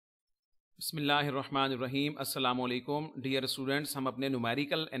बिस्मिल्लाहिर्रहमानिर्रहीम। अस्सलामुअलैकुम dear students, हम अपने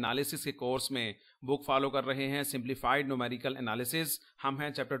न्यूमेरिकल एनालिसिस के कोर्स में बुक फॉलो कर रहे हैं सिंप्लीफाइड न्यूमेरिकल एनालिसिस। हम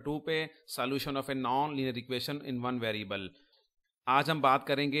हैं चैप्टर 2 पे, solution of a non linear equation in one variable. आज हम बात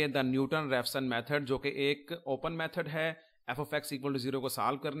करेंगे द न्यूटन रैफसन मेथड, जो कि एक ओपन मेथड है F of x equal to 0 को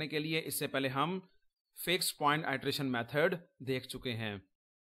सॉल्व करने के लिए। इससे पहले हम फिक्स्ड पॉइंट आइट्रेशन मेथड देख चुके हैं।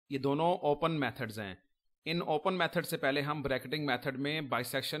 ये दोनों ओपन मेथड्स हैं। इन ओपन मेथड से पहले हम ब्रैकेटिंग मेथड में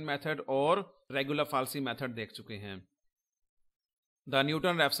बाइसेक्शन मेथड और रेगुलर फाल्सी मेथड देख चुके हैं। The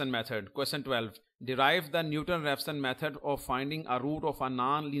Newton-Raphson method. Question 12, derive the Newton-Raphson method of finding a root of a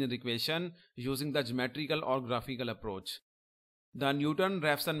non linear equation using the geometrical और graphical approach. The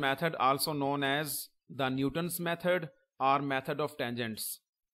Newton-Raphson method, also known as the Newton's method और method of tangents,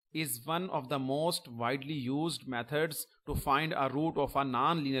 is one of the most widely used methods to find a root of a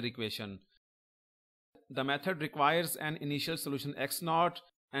non-linear equation. The method requires an initial solution x0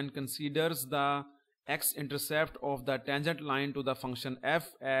 and considers the x-intercept of the tangent line to the function f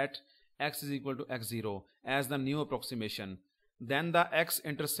at x is equal to x0 as the new approximation. Then the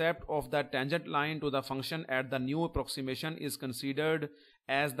x-intercept of the tangent line to the function at the new approximation is considered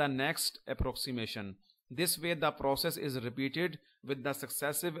as the next approximation. This way the process is repeated with the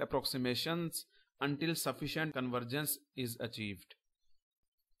successive approximations until sufficient convergence is achieved.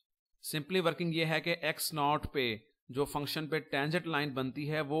 Simply working ये है कि x not पे जो function पे tangent line बनती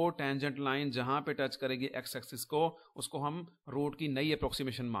है, वो tangent line जहां पे टच करेगी x एक्सिस को, उसको हम रूट की नई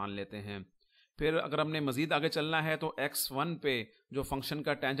अप्रोक्सीमेशन मान लेते हैं। फिर अगर हमने मजीद आगे चलना है तो x1 पे जो फंक्शन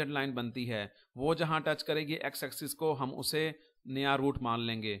का टेंजेंट लाइन बनती है, वो जहां टच करेगी x एक्सिस को, हम उसे नया रूट मान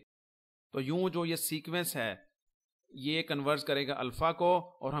लेंगे। तो यूं जो ये सीक्वेंस है ये कन्वर्ज करेगा अल्फा को,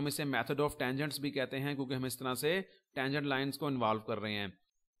 और हम इसे मेथड ऑफ टेंजेंट्स भी कहते हैं क्योंकि हम इस तरह से टेंजेंट लाइंस को इन्वॉल्व कर रहे हैं।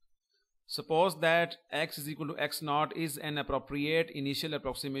 Suppose that x is equal to x naught is an appropriate initial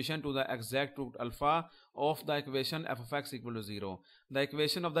approximation to the exact root alpha of the equation f of x equal to 0. The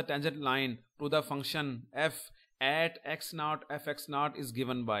equation of the tangent line to the function f at x naught f x naught is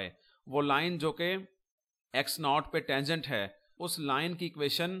given by, वो line जो कि x naught पे tangent है, उस line की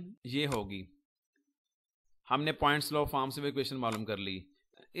equation ये होगी। हमने पॉइंट्स लॉ फॉर्म से भी इक्वेशन मालूम कर ली।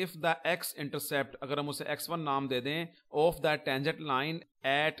 इफ द x इंटरसेप्ट, अगर हम उसे x1 नाम दे दें, of the tangent line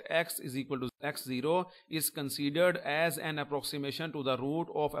at x is equal to x0 is considered as an approximation to the root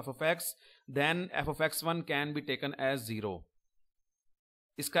of f of x, then f of x1 can be taken as 0।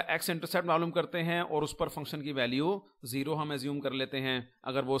 इसका x intercept मालूम करते हैं और उस पर function की value 0 हम assume कर लेते हैं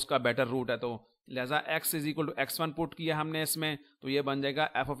अगर वो उसका बेटर रूट है तो। लिहाजा x is equal to x1 put किया हमने इसमें, तो ये बन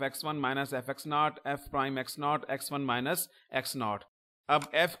जाएगा f of x1 minus F x not F prime x not x1 minus x not. अब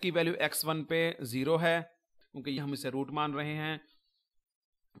f की वैल्यू x1 पे 0 है क्योंकि हम इसे रूट मान रहे हैं।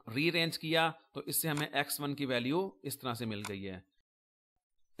 रीअरेंज किया तो इससे हमें x1 की वैल्यू इस तरह से मिल गई है।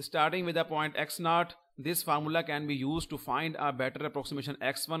 Starting with the point x0, this formula can be used to find a better approximation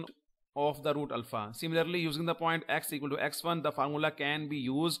x1 of the root alpha. Similarly, using the point x equal to x1, the formula can be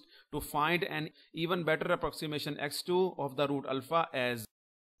used to find an even better approximation x2 of the root alpha as,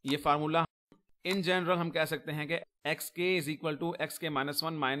 ये formula in general हम कह सकते हैं कि x के is equal to x के minus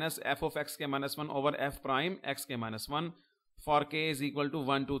one minus F of x के minus one over F prime x के माइनस वन फॉर के is equal to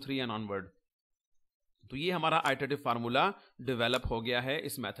 1 2 3 and onward. तो ये हमारा आइटरेटिव फार्मूला डेवलप हो गया है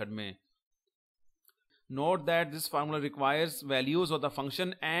इस मेथड में। Note that this formula requires values of the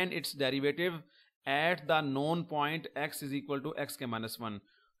function and it's derivative at the known point x is equal to x के minus one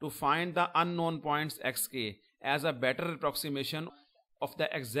two find the unknown points x के as a better approximation of the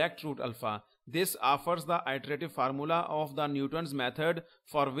exact root alpha. This offers the iterative formula of the Newton's method,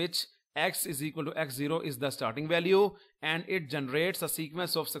 for which x is equal to x0 is the starting value, and it generates a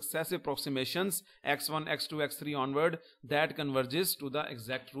sequence of successive approximations x1 x2 x3 onward that converges to the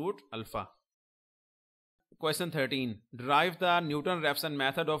exact root alpha. Question 13, derive the Newton-Raphson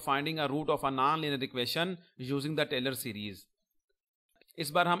method of finding a root of a non-linear equation using the Taylor series.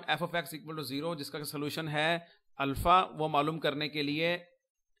 इस बार हम f of x equal to 0 जिसका solution है alpha, वो मालूम करने के लिए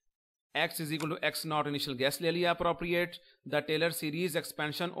x is equal to x not initial guess ले लिया appropriate. The Taylor series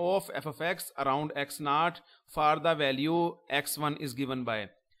expansion of f of x around x not for the value x1 is given by,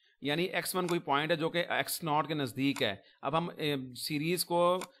 यानी x1 कोई पॉइंट है जो कि x नॉट के नज़दीक है। अब हम सीरीज को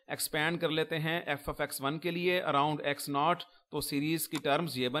एक्सपेंड कर लेते हैं f of x1 के लिए अराउंड x नॉट, तो सीरीज की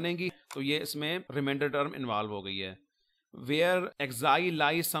टर्म्स ये बनेंगी, तो ये इसमें रिमाइंडर टर्म इन्वॉल्व हो गई है। Where xi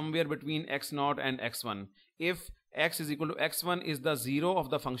lies somewhere between x0 and x1. If x is equal to x1 is the 0 of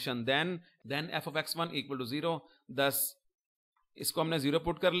the function, then f of x1 equal to 0. Thus, इसको हमने 0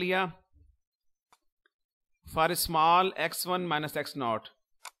 पुट कर लिया। For small x1 minus x0,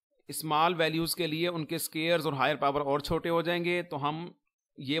 small values के लिए उनके scares और higher power और छोटे हो जाएंगे, तो हम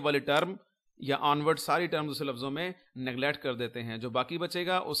ये वाली टर्म या ऑनवर्ड सारी टर्म दूसरे लफ्जों में नेग्लेक्ट कर देते हैं। जो बाकी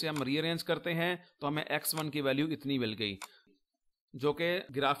बचेगा उसे हम रीअरेंज करते हैं तो हमें x1 की वैल्यू इतनी मिल गई, जो कि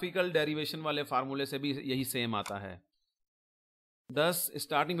ग्राफिकल डेरिवेशन वाले फार्मूले से भी यही सेम आता है। Thus,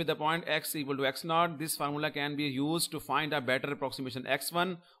 starting with the point x equal to x naught, this formula can be used to find a better approximation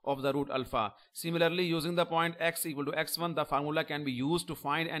x1 of the root alpha. Similarly, using the point x equal to x1, the formula can be used to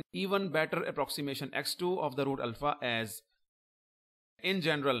find an even better approximation x2 of the root alpha as, in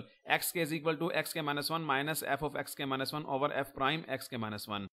general, xk is equal to xk minus 1 minus f of xk minus 1 over f prime xk minus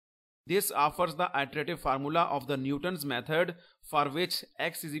 1. This offers the iterative formula of the Newton's method, for which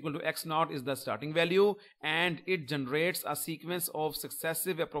x is equal to x naught is the starting value, and it generates a sequence of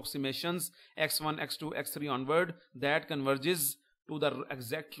successive approximations x1, x2, x3 onward that converges to the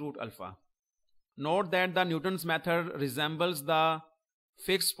exact root alpha. Note that the Newton's method resembles the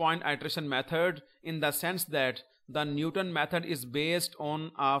fixed point iteration method in the sense that the Newton method is based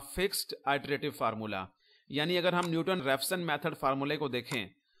on a fixed iterative formula. यानी अगर हम Newton-Raphson method फार्मूले को देखें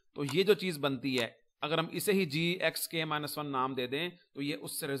तो ये जो चीज़ बनती है, अगर हम इसे ही जी एक्स के माइनस 1 नाम दे दें तो ये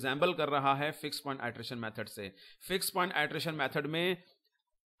उससे रिजेंबल कर रहा है फिक्स पॉइंट आइट्रेशन मेथड से। फिक्स पॉइंट आइट्रेशन मेथड में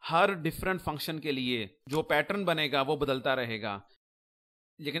हर डिफरेंट फंक्शन के लिए जो पैटर्न बनेगा वो बदलता रहेगा,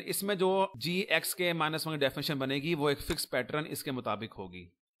 लेकिन इसमें जो जी एक्स के माइनस 1 की डेफिनेशन बनेगी वो एक फिक्स पैटर्न इसके मुताबिक होगी।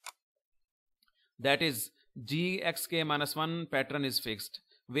 दैट इज जी एक्स के minus 1 pattern is fixed,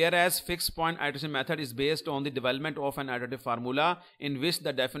 whereas fixed point iteration method is based on the development of an iterative formula in which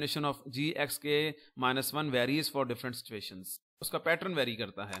the definition of gxk minus 1 varies for different situations. उसका pattern very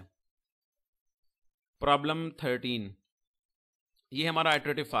करता है। Problem 13, ये हमारा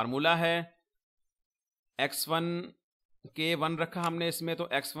iterative formula है। x1 के 1 रखा हमने इसमें, तो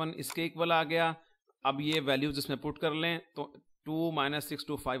x1 इसके इक्वल आ गया। अब ये वैल्यूज इसमें पुट कर लें तो 2 -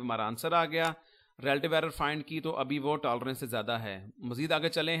 625 हमारा आंसर आ गया। रिलेटिव एरर फाइंड की तो अभी वो टॉलरेंस से ज़्यादा है। मजीद आगे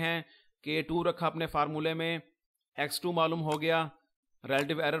चले हैं, K2 रखा अपने फार्मूले में, x2 मालूम हो गया,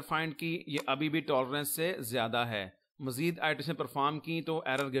 रिलेटिव एरर फाइंड की, ये अभी भी टॉलरेंस से ज़्यादा है। मजीद आइट्रेशन परफॉर्म की तो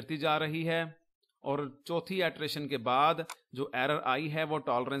एरर गिरती जा रही है, और चौथी आइट्रेशन के बाद जो एरर आई है वो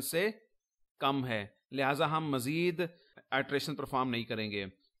टॉलरेंस से कम है, लिहाजा हम मजीद आइट्रेशन परफॉर्म नहीं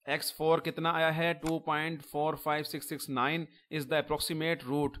करेंगे। x4 कितना आया है? 2.45669 is the approximate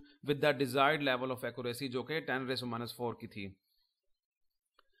root with the desired level of accuracy, जो कि 10⁻⁴ की थी।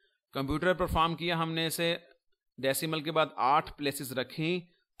 कंप्यूटर परफॉर्म किया हमने इसे, डेसिमल के बाद 8 प्लेसेस रखी,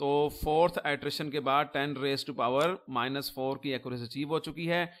 तो फोर्थ आइट्रेशन के बाद 10⁻⁻⁴ की एक्यूरेसी अचीव हो चुकी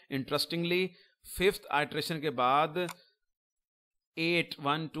है। इंटरेस्टिंगली फिफ्थ आइट्रेशन के बाद 8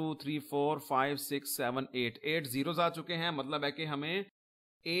 1 2 3 4 5 6 7 8 जीरोस आ चुके हैं, मतलब है कि हमें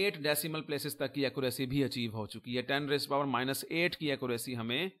 8 डेसिमल प्लेसेस तक की एक्यूरेसी भी अचीव हो चुकी है। 10⁻⁻8 की एक्यूरेसी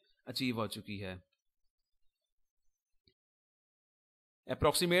हमें अचीव हो चुकी है।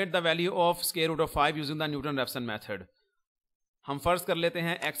 Approximate the value of square root of 5 using the Newton-Raphson method. हम फर्ज कर लेते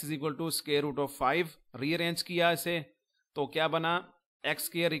हैं x is equal to square root of 5, rearrange किया इसे तो क्या बना, x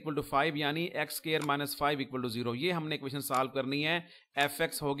स्क्वायर इक्वल टू 5 यानी x square minus 5 equal to 0। ये हमने इक्वेशन सॉल्व करनी है।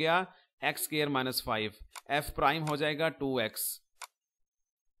 fx हो गया x square minus 5, f prime हो जाएगा 2x।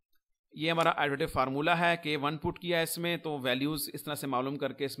 ये हमारा आइटरेटिव फार्मूला है। K1 पुट किया इसमें, तो वैल्यूज इस तरह से मालूम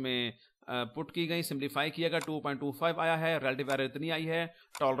करके इसमें पुट की गई, सिंप्लीफाई किया गया, 2.25 आया है। रिलेटिव एरर इतनी आई है,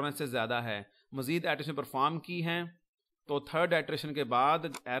 टॉलरेंस से ज़्यादा है। मजीद आइट्रेशन परफॉर्म की हैं तो थर्ड आइट्रेशन के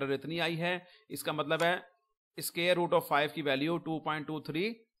बाद एरर इतनी आई है, इसका मतलब है स्क्वायर रूट ऑफ 5 की वैल्यू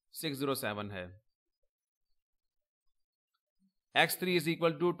 2.23607 है। x3 is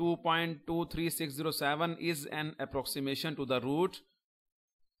equal to 2.23607 is an approximation to the root,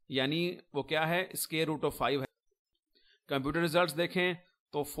 यानी वो क्या है, स्क्वायर रूट ऑफ 5 है। कंप्यूटर रिजल्ट्स देखें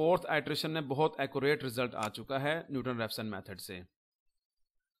तो फोर्थ आइट्रेशन में बहुत एक्यूरेट रिजल्ट आ चुका है न्यूटन-रैफसन मेथड से।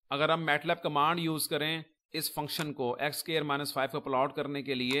 अगर हम मैटलैब कमांड यूज करें इस फंक्शन को x स्क्वायर माइनस 5 को प्लॉट करने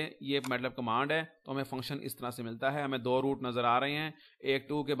के लिए, ये मैटलैब कमांड है, तो हमें फंक्शन इस तरह से मिलता है। हमें 2 रूट नजर आ रहे हैं, एक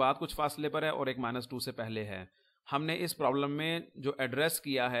 2 के बाद कुछ फासले पर है और एक -2 से पहले है। हमने इस प्रॉब्लम में जो एड्रेस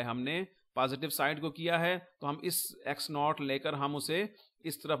किया है, हमने पॉजिटिव साइड को किया है, तो हम इस x0 लेकर हम उसे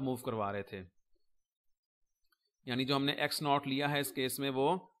इस तरफ मूव करवा रहे थे, यानी जो हमने x0 लिया है इस केस में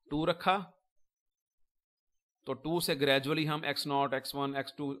वो 2 रखा, तो 2 से ग्रेजुअली हम x0 x1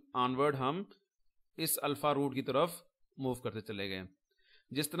 x2 ऑनवर्ड हम इस अल्फा रूट की तरफ मूव करते चले गए।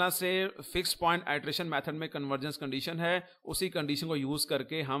 जिस तरह से फिक्स पॉइंट आइट्रेशन मेथड में कन्वर्जेंस कंडीशन है, उसी कंडीशन को यूज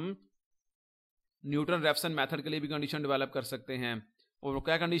करके हम न्यूटन-रैफसन मेथड के लिए भी कंडीशन डेवलप कर सकते हैं। और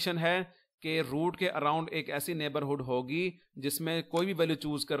क्या कंडीशन है कि रूट के अराउंड एक ऐसी नेबरहुड होगी जिसमें कोई भी वैल्यू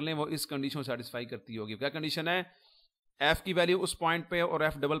चूज कर लें वो इस कंडीशन को सेटिस्फाई करती होगी। क्या कंडीशन है, f की वैल्यू उस पॉइंट पे और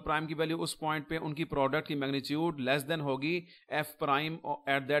f डबल प्राइम की वैल्यू उस पॉइंट पे, उनकी प्रोडक्ट की मैग्नीट्यूड लेस देन होगी f prime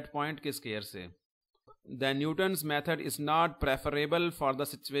at that point के स्केयर से. Then Newton's method is not preferable for the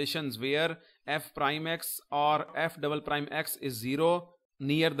situations where f prime x or f double prime x is 0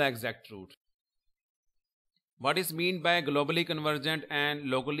 near the exact root. What is meant by globally convergent and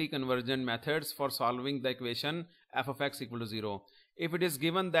locally convergent methods for solving the equation f of x equal to 0? If it is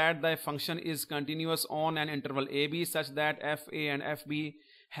given that the function is continuous on an interval ab such that fa and fb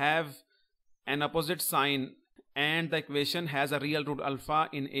have an opposite sign and the equation has a real root alpha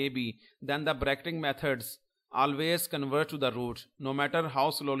in AB, then the bracketing methods always converge to the root, no matter how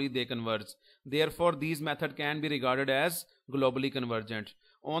slowly they converge. Therefore, these methods can be regarded as globally convergent.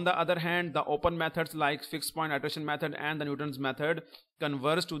 On the other hand, the open methods like fixed point iteration method and the Newton's method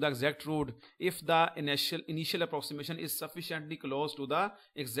converge to the exact root if the initial approximation is sufficiently close to the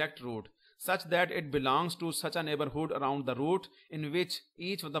exact root, such that it belongs to such a neighborhood around the root in which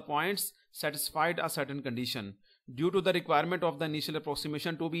each of the points satisfied a certain condition. Due to the requirement of the initial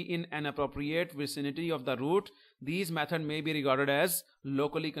approximation to be in an appropriate vicinity of the root, these methods may be regarded as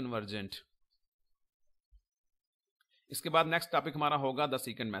locally convergent. इसके बाद next topic हमारा होगा the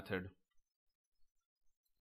second method.